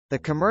the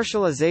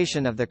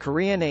commercialization of the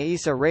Korean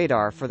AESA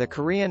radar for the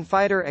Korean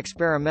Fighter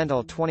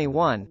Experimental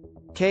 21,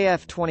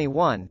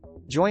 KF-21,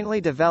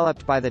 jointly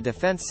developed by the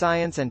Defense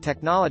Science and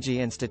Technology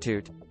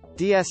Institute,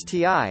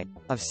 DSTI,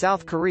 of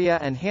South Korea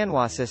and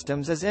Hanwha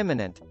Systems is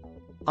imminent.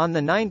 On the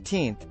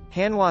 19th,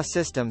 Hanwha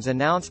Systems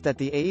announced that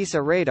the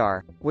AESA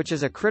radar, which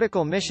is a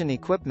critical mission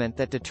equipment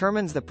that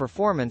determines the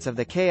performance of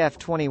the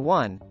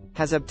KF-21,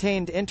 has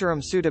obtained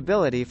interim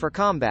suitability for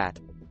combat.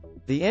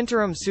 The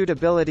interim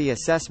suitability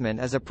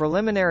assessment is a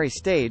preliminary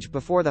stage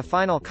before the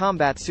final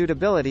combat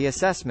suitability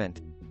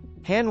assessment.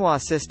 Hanwha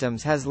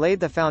Systems has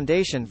laid the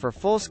foundation for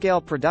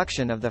full-scale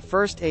production of the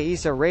first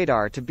AESA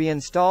radar to be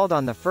installed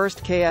on the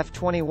first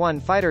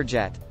KF-21 fighter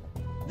jet.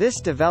 This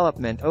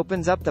development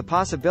opens up the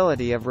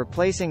possibility of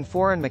replacing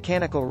foreign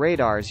mechanical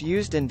radars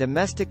used in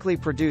domestically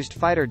produced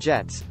fighter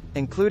jets,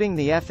 including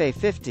the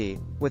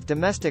FA-50, with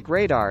domestic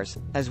radars,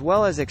 as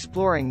well as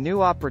exploring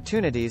new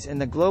opportunities in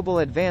the global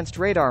advanced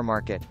radar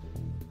market.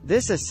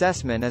 This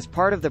assessment is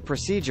part of the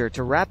procedure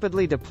to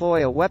rapidly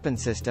deploy a weapon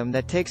system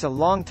that takes a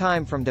long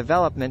time from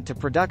development to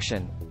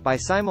production, by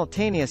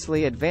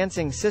simultaneously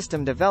advancing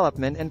system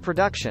development and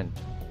production.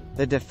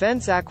 The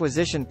Defense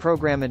Acquisition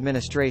Program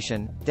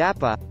Administration,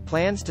 DAPA,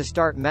 plans to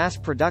start mass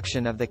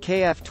production of the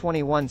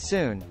KF-21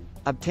 soon,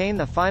 obtain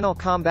the final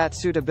combat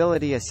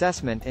suitability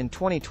assessment in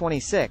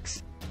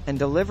 2026, and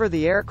deliver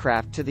the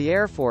aircraft to the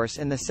Air Force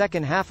in the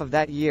second half of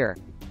that year.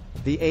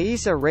 The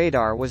AESA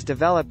radar was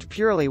developed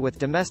purely with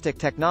domestic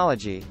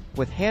technology,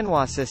 with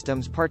Hanwha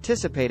Systems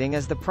participating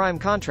as the prime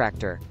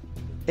contractor.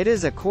 It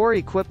is a core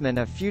equipment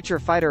of future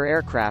fighter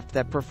aircraft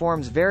that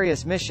performs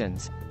various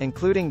missions,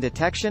 including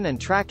detection and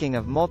tracking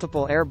of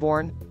multiple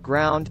airborne,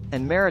 ground,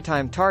 and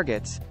maritime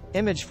targets,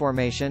 image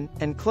formation,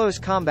 and close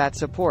combat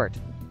support.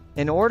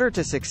 In order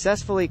to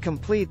successfully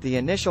complete the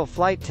initial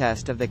flight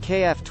test of the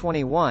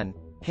KF-21,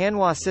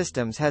 Hanwha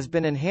Systems has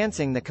been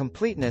enhancing the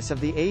completeness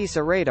of the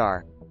AESA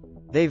radar.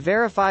 They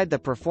verified the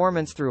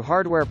performance through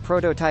hardware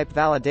prototype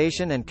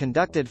validation and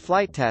conducted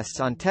flight tests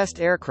on test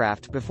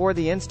aircraft before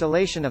the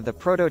installation of the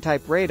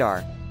prototype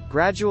radar,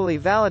 gradually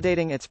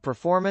validating its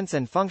performance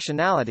and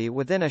functionality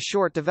within a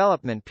short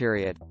development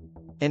period.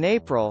 In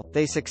April,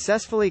 they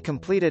successfully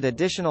completed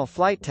additional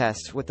flight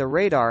tests with the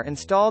radar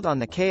installed on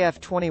the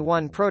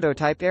KF-21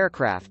 prototype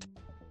aircraft.